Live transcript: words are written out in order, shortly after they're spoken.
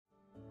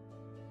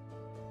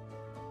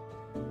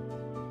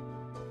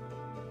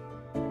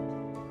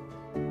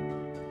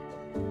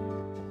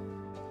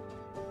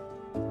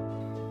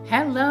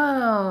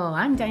Hello,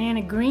 I'm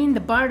Diana Green, the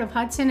Bard of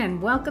Hudson,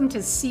 and welcome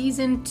to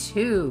Season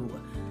 2.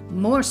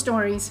 More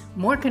stories,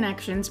 more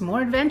connections,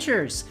 more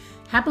adventures.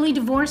 Happily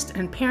divorced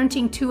and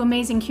parenting two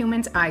amazing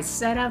humans, I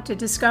set out to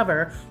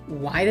discover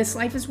why this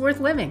life is worth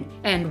living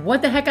and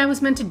what the heck I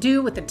was meant to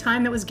do with the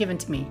time that was given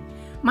to me.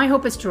 My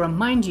hope is to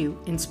remind you,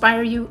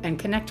 inspire you, and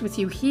connect with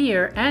you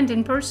here and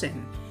in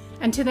person.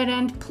 And to that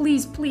end,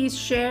 please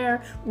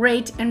share,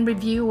 rate, and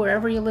review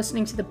wherever you're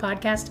listening to the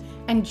podcast,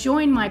 and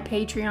join my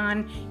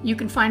Patreon. You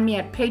can find me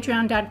at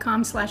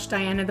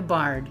patreon.com/Diana the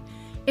Bard.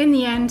 In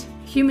the end,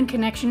 human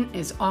connection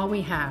is all we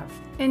have.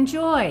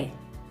 Enjoy!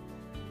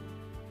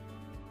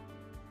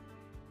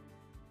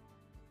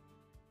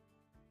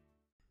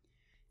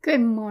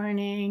 Good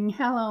morning.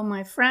 Hello,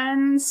 my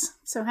friends.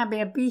 So happy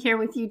to be here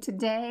with you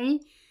today.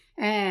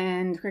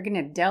 And we're going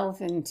to delve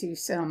into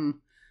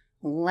some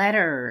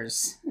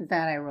letters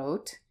that I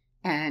wrote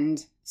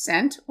and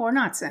sent or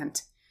not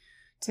sent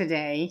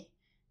today,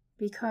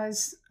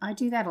 because I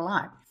do that a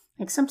lot.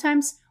 Like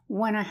sometimes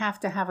when I have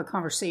to have a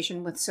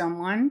conversation with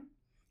someone,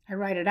 I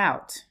write it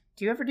out.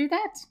 Do you ever do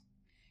that?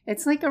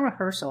 It's like a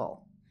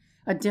rehearsal,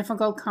 a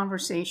difficult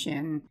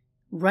conversation.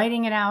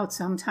 Writing it out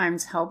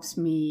sometimes helps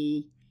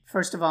me,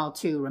 first of all,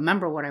 to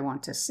remember what I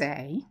want to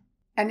say.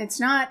 And it's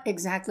not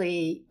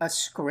exactly a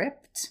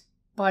script,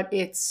 but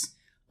it's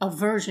a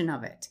version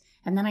of it.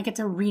 And then I get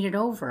to read it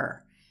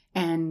over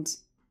and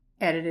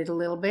edit it a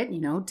little bit,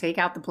 take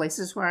out the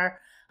places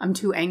where I'm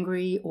too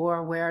angry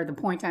or where the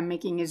point I'm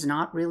making is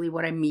not really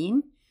what I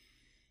mean.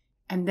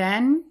 And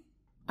then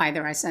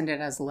either I send it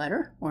as a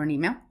letter or an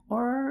email,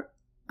 or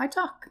I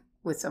talk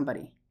with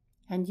somebody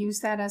and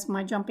use that as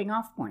my jumping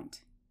off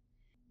point.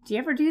 Do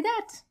you ever do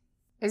that?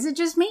 Is it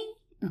just me?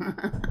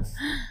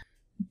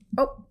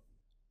 Oh,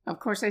 of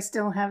course I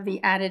still have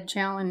the added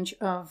challenge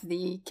of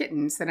the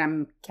kittens that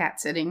I'm cat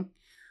sitting,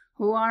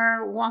 who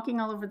are walking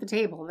all over the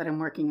table that I'm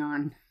working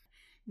on.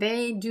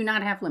 They do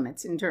not have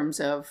limits in terms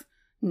of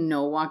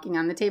no walking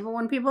on the table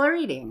when people are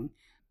eating.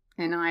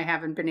 And I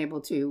haven't been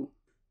able to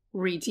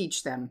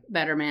reteach them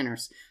better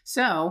manners.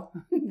 So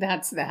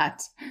that's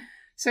that.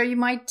 So you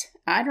might,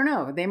 I don't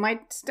know, they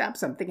might stop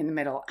something in the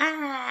middle.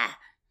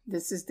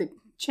 This is the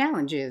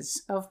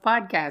challenges of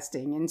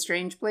podcasting in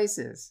strange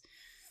places.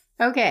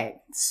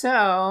 Okay,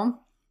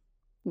 so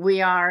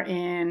we are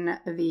in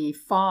the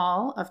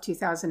fall of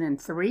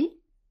 2003.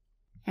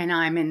 And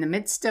I'm in the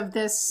midst of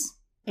this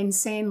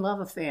insane love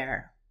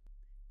affair,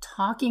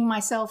 talking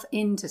myself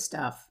into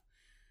stuff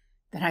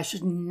that I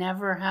should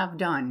never have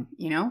done,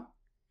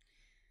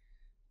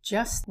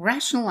 Just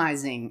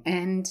rationalizing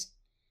and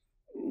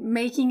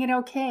making it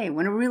okay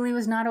when it really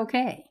was not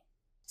okay.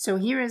 So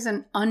here is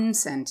an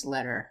unsent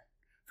letter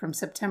from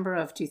September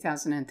of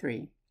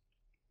 2003.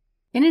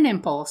 In an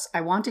impulse,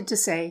 I wanted to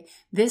say,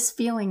 this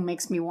feeling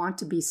makes me want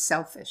to be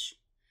selfish.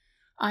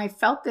 I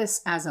felt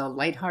this as a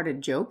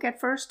lighthearted joke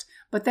at first,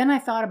 but then I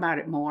thought about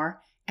it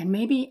more, and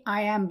maybe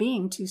I am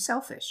being too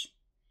selfish.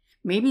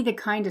 Maybe the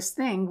kindest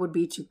thing would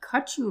be to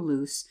cut you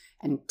loose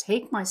and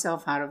take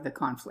myself out of the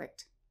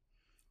conflict.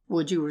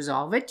 Would you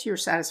resolve it to your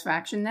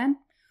satisfaction then?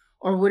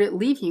 Or would it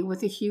leave you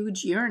with a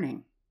huge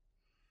yearning?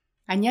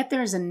 And yet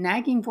there is a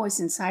nagging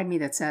voice inside me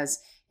that says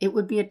it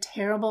would be a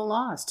terrible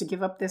loss to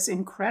give up this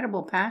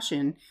incredible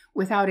passion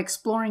without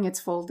exploring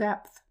its full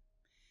depth.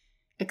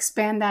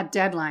 Expand that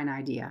deadline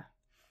idea.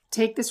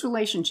 Take this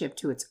relationship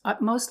to its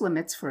utmost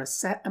limits for a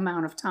set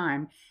amount of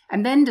time,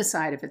 and then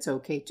decide if it's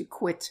okay to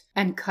quit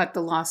and cut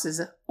the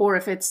losses, or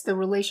if it's the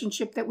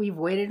relationship that we've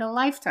waited a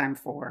lifetime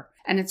for,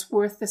 and it's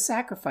worth the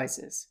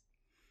sacrifices.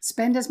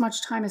 Spend as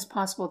much time as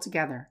possible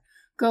together.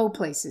 Go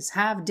places,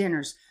 have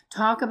dinners,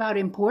 talk about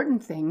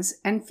important things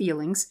and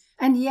feelings,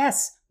 and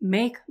yes,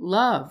 make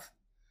love.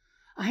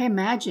 I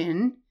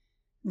imagine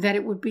that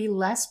it would be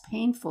less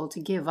painful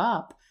to give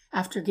up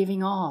after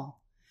giving all,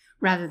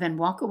 rather than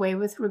walk away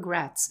with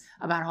regrets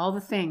about all the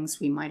things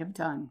we might have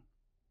done.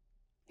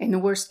 In the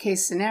worst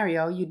case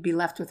scenario, you'd be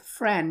left with a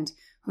friend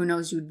who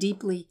knows you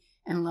deeply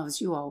and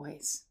loves you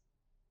always.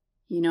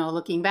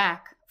 Looking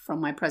back from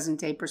my present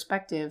day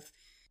perspective,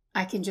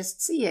 I can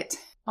just see it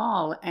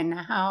all and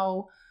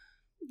how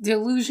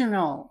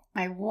delusional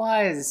I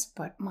was.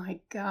 But my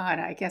God,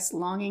 I guess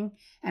longing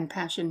and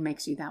passion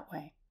makes you that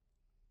way.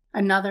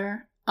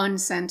 Another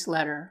unsent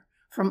letter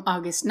from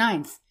August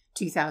 9th,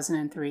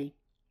 2003.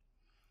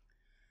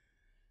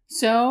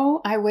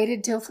 So I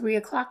waited till 3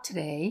 o'clock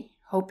today,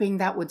 hoping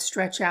that would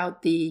stretch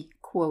out the,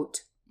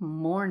 quote,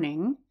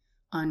 morning,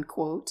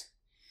 unquote,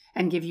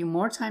 and give you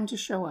more time to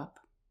show up.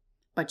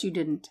 But you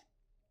didn't.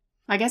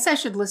 I guess I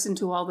should listen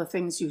to all the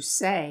things you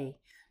say,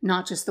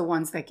 not just the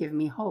ones that give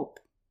me hope.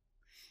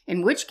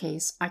 In which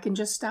case, I can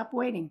just stop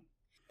waiting.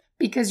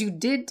 Because you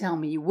did tell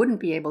me you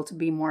wouldn't be able to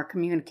be more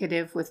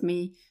communicative with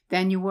me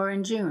than you were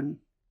in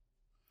June.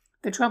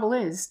 The trouble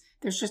is,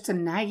 there's just a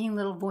nagging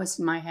little voice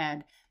in my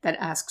head that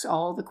asks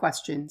all the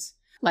questions.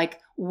 Like,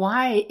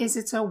 why is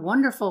it so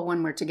wonderful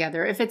when we're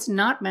together if it's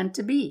not meant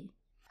to be?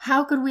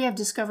 How could we have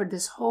discovered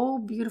this whole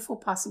beautiful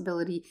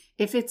possibility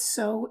if it's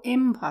so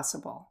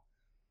impossible?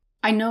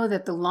 I know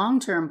that the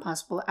long-term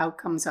possible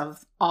outcomes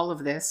of all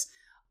of this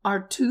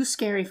are too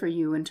scary for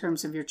you in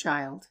terms of your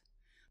child.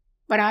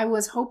 But I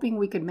was hoping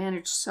we could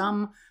manage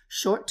some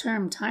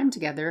short-term time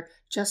together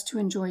just to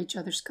enjoy each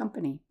other's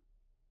company.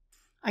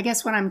 I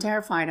guess what I'm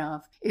terrified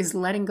of is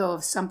letting go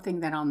of something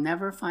that I'll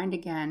never find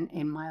again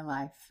in my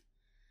life.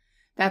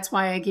 That's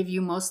why I give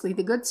you mostly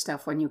the good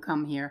stuff when you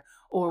come here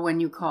or when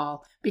you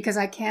call, because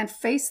I can't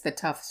face the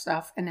tough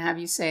stuff and have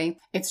you say,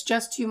 it's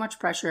just too much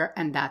pressure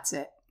and that's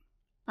it.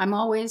 I'm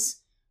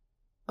always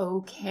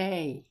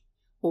okay,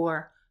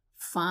 or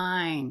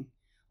fine,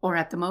 or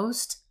at the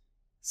most,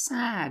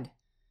 sad.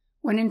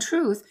 When in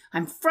truth,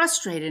 I'm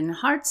frustrated and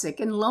heartsick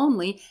and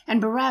lonely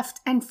and bereft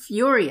and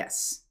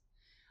furious.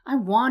 I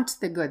want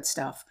the good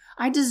stuff.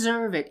 I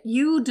deserve it.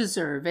 You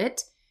deserve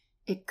it.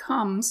 It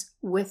comes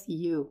with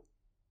you.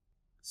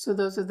 So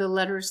those are the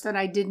letters that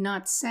I did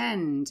not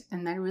send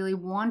and that I really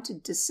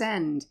wanted to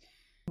send,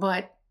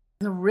 but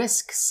the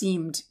risk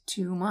seemed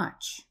too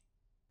much.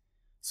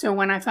 So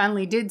when I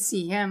finally did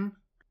see him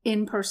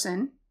in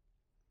person,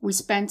 we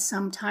spent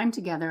some time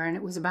together and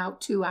it was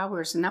about 2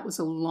 hours, and that was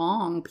a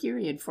long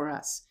period for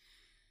us.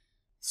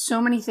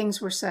 So many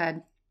things were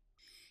said.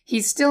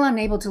 He's still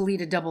unable to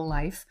lead a double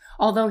life,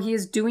 although he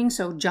is doing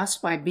so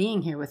just by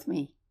being here with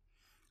me.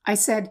 I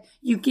said,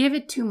 you give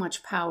it too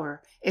much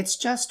power. It's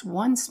just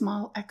one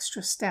small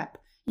extra step.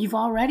 You've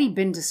already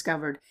been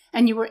discovered,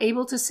 and you were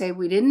able to say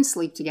we didn't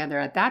sleep together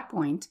at that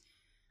point.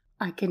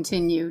 I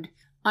continued,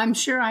 I'm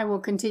sure I will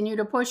continue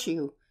to push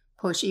you.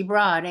 Pushy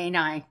broad, ain't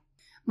I?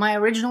 My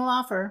original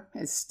offer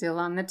is still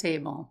on the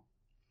table.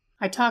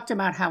 I talked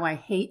about how I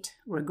hate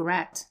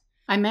regret.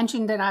 I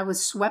mentioned that I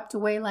was swept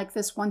away like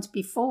this once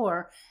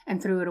before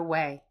and threw it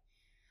away.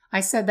 I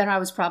said that I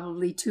was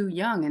probably too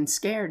young and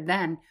scared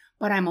then,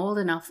 but I'm old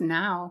enough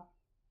now.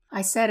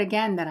 I said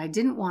again that I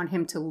didn't want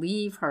him to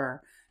leave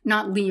her,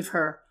 not leave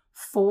her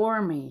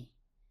for me.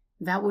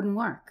 That wouldn't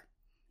work.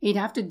 He'd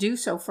have to do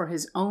so for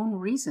his own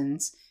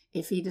reasons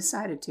if he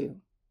decided to.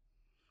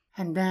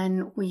 And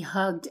then we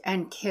hugged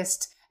and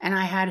kissed, and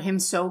I had him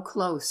so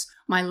close,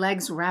 my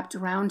legs wrapped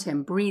around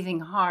him, breathing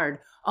hard,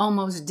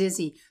 almost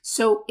dizzy,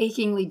 so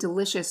achingly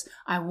delicious.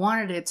 I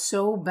wanted it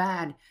so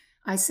bad.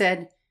 I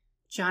said,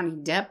 Johnny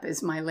Depp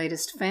is my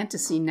latest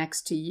fantasy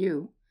next to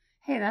you.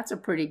 Hey, that's a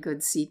pretty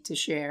good seat to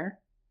share.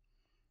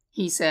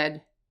 He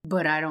said,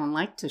 but I don't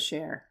like to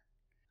share.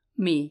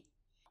 Me,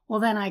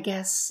 well then I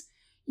guess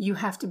you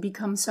have to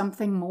become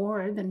something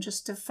more than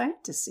just a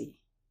fantasy.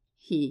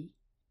 He,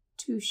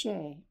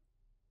 touché.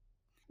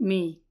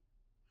 Me,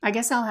 I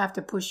guess I'll have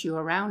to push you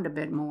around a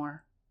bit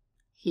more.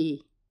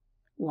 He,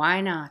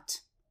 why not?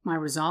 My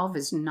resolve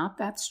is not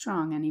that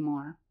strong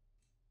anymore.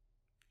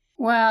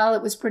 Well,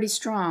 it was pretty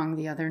strong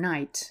the other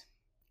night.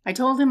 I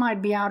told him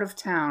I'd be out of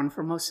town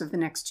for most of the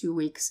next 2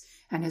 weeks,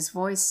 and his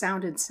voice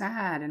sounded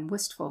sad and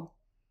wistful.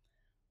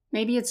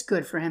 Maybe it's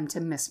good for him to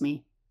miss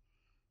me.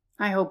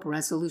 I hope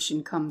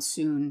resolution comes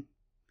soon.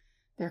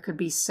 There could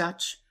be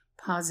such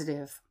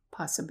positive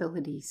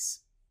possibilities.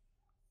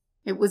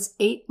 It was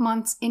 8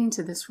 months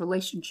into this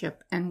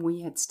relationship, and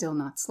we had still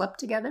not slept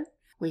together.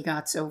 We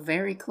got so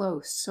very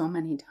close so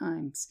many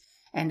times,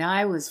 and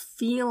I was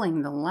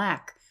feeling the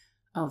lack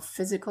of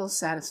physical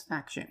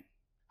satisfaction,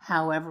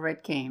 however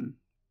it came.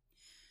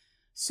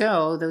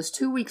 So those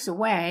 2 weeks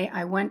away,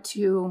 I went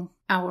to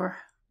our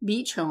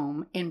beach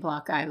home in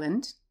Block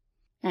Island.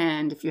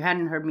 And if you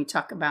hadn't heard me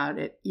talk about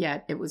it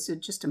yet, it was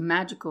just a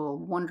magical,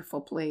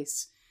 wonderful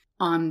place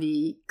on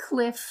the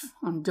cliff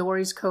on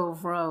Dory's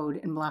Cove Road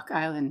in Block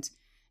Island.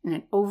 And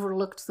it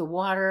overlooked the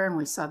water, and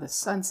we saw the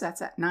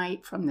sunsets at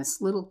night from this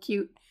little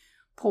cute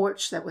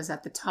porch that was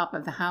at the top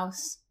of the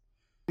house.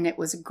 And it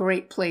was a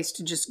great place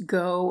to just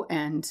go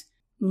and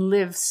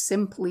live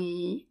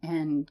simply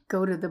and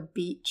go to the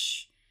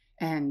beach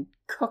and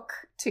cook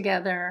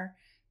together.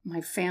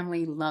 My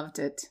family loved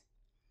it,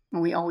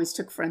 and we always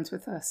took friends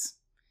with us.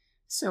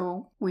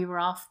 So we were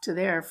off to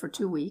there for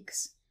 2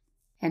 weeks.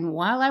 And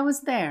while I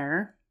was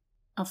there,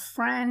 a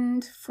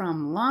friend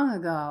from long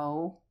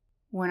ago,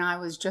 when I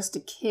was just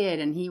a kid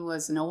and he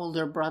was an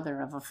older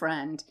brother of a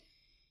friend,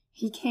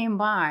 he came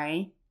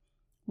by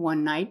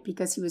one night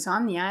because he was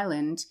on the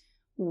island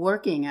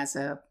working as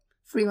a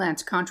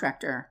freelance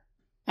contractor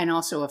and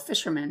also a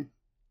fisherman.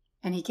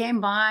 And he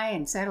came by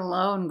and said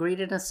hello and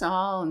greeted us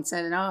all and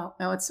said, oh,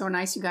 it's so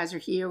nice you guys are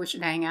here. We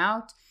should hang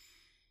out.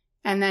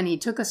 And then he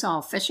took us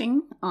all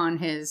fishing on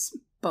his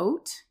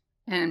boat,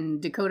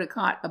 and Dakota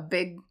caught a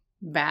big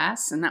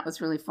bass, and that was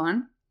really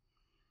fun.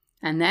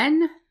 And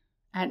then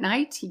at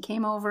night he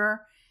came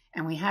over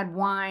and we had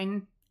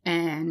wine,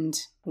 and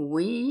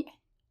we,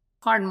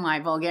 pardon my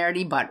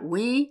vulgarity, but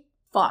we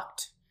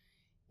fucked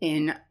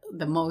in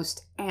the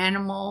most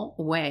animal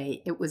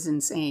way. It was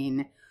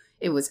insane.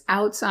 It was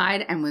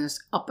outside and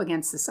was up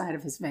against the side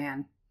of his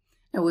van.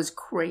 It was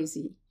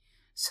crazy.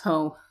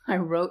 So I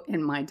wrote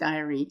in my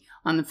diary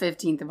on the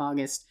 15th of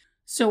August,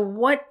 so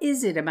what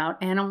is it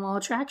about animal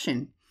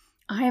attraction?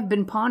 I have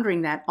been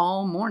pondering that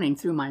all morning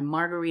through my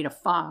margarita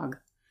fog.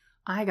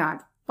 I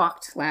got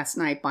fucked last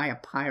night by a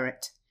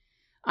pirate.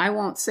 I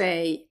won't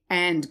say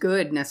and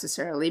good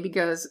necessarily,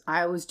 because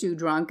I was too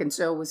drunk and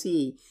so was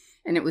he,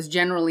 and it was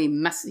generally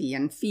messy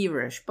and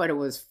feverish, but it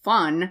was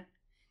fun.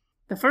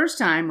 The first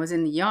time was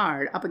in the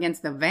yard up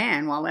against the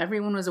van while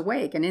everyone was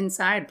awake and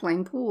inside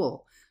playing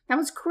pool. That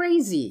was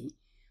crazy.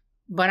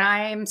 But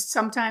I am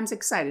sometimes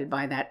excited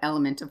by that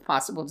element of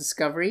possible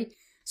discovery,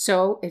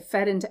 so it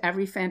fed into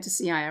every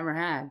fantasy I ever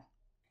had.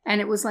 And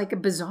it was like a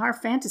bizarre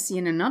fantasy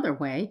in another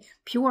way,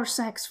 pure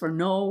sex for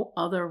no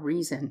other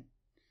reason.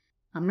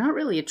 I'm not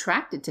really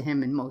attracted to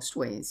him in most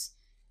ways.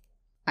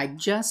 I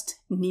just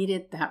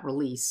needed that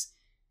release.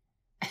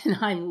 And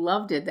I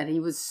loved it that he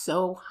was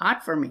so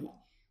hot for me.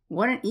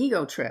 What an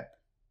ego trip.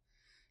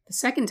 The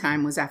second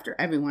time was after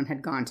everyone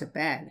had gone to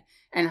bed,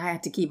 and I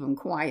had to keep him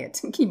quiet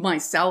and keep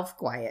myself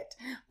quiet.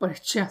 But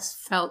it just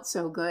felt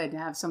so good to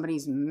have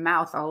somebody's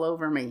mouth all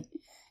over me.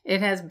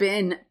 It has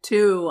been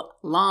too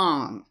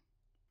long.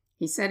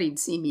 He said he'd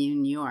see me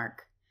in New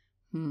York.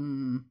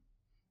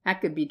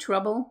 That could be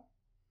trouble.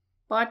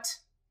 But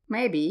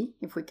maybe,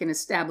 if we can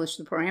establish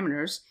the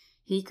parameters,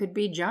 he could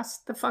be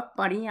just the fuck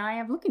buddy I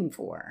am looking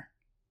for.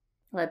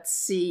 Let's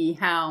see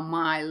how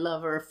my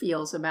lover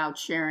feels about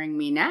sharing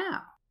me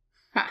now.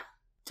 Ha!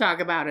 Talk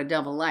about a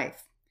double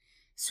life.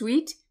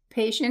 Sweet,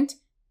 patient,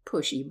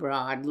 pushy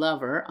broad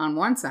lover on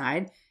one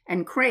side,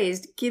 and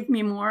crazed give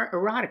me more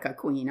erotica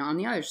queen on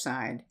the other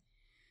side.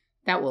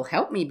 That will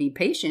help me be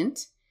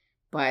patient,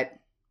 but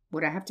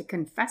would I have to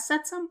confess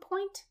at some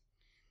point?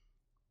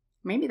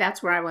 Maybe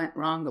that's where I went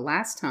wrong the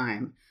last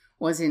time,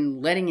 was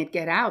in letting it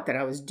get out that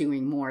I was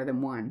doing more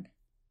than one.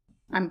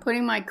 I'm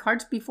putting my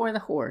carts before the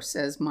horse,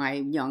 as my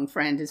young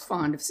friend is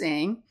fond of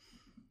saying.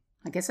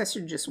 I guess I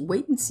should just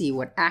wait and see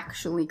what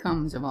actually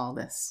comes of all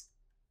this.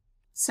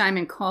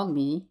 Simon called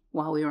me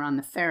while we were on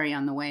the ferry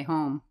on the way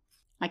home.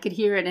 I could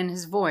hear it in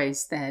his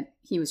voice that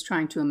he was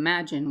trying to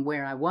imagine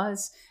where I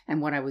was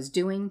and what I was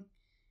doing.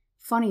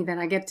 Funny that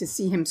I get to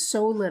see him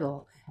so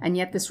little, and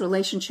yet this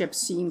relationship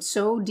seems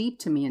so deep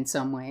to me in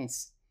some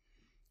ways.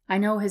 I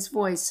know his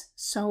voice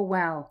so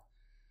well.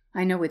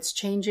 I know its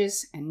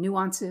changes and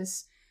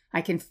nuances.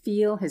 I can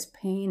feel his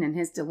pain and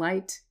his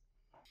delight.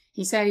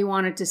 He said he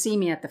wanted to see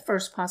me at the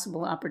first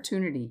possible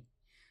opportunity.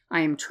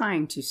 I am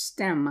trying to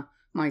stem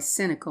my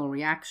cynical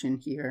reaction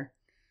here.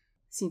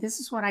 See, this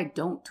is what I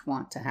don't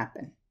want to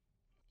happen.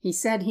 He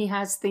said he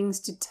has things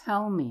to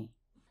tell me.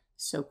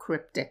 So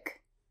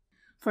cryptic.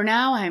 For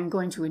now, I am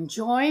going to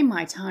enjoy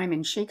my time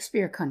in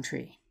Shakespeare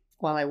country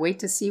while I wait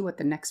to see what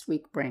the next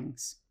week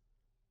brings.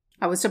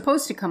 I was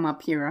supposed to come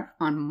up here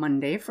on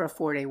Monday for a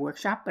 4-day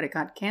workshop, but it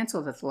got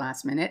canceled at the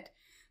last minute.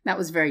 That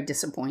was very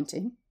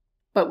disappointing.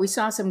 But we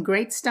saw some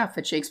great stuff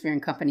at Shakespeare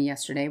 & Company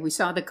yesterday. We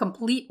saw the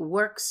complete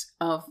works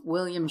of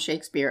William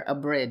Shakespeare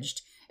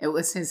abridged. It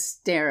was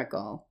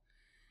hysterical.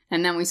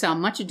 And then we saw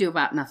Much Ado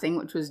About Nothing,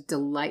 which was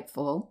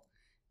delightful.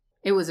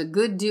 It was a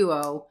good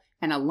duo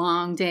and a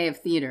long day of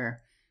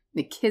theater.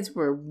 The kids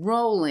were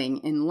rolling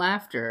in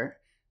laughter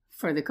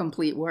for the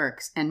complete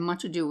works, and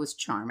Much Ado was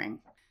charming.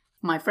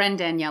 My friend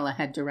Daniela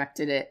had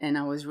directed it, and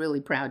I was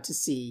really proud to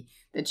see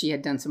that she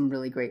had done some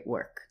really great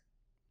work.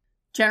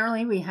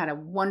 Generally, we had a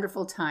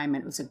wonderful time,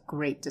 and it was a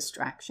great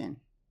distraction.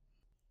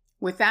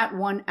 With that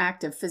one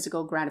act of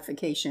physical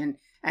gratification,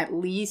 at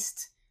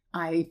least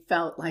I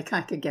felt like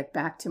I could get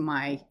back to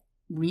my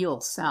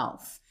real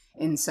self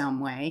in some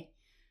way.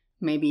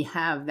 Maybe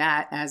have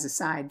that as a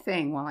side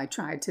thing while I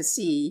tried to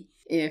see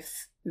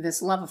if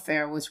this love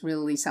affair was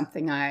really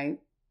something I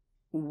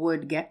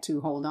would get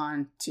to hold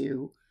on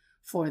to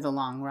for the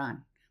long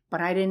run. But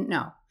I didn't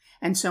know,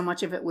 and so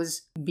much of it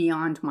was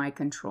beyond my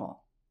control.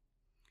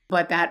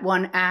 But that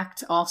one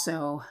act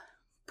also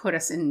put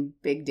us in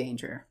big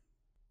danger.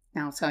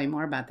 Now I'll tell you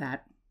more about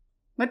that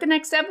with the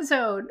next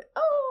episode.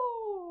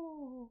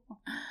 Oh,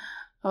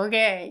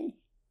 okay.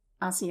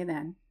 I'll see you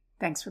then.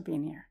 Thanks for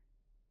being here.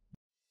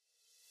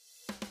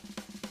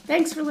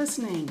 Thanks for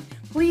listening.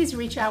 Please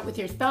reach out with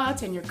your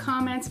thoughts and your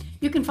comments.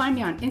 You can find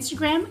me on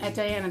Instagram at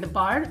Diana the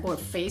Bard, or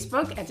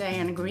Facebook at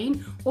Diana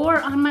Green, or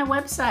on my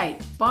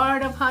website,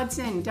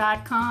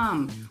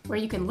 bardofhudson.com, where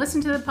you can listen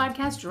to the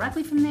podcast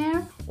directly from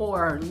there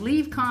or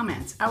leave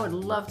comments. I would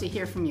love to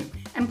hear from you.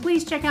 And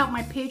please check out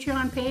my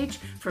Patreon page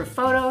for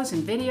photos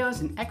and videos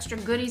and extra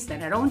goodies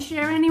that I don't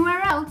share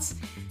anywhere else.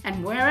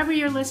 And wherever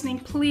you're listening,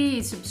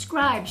 please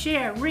subscribe,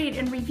 share, rate,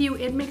 and review.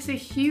 It makes a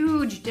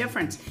huge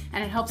difference,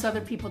 and it helps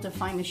other people to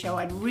find the show.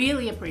 I'd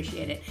really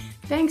appreciate it.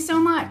 Thanks so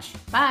much.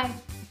 Bye.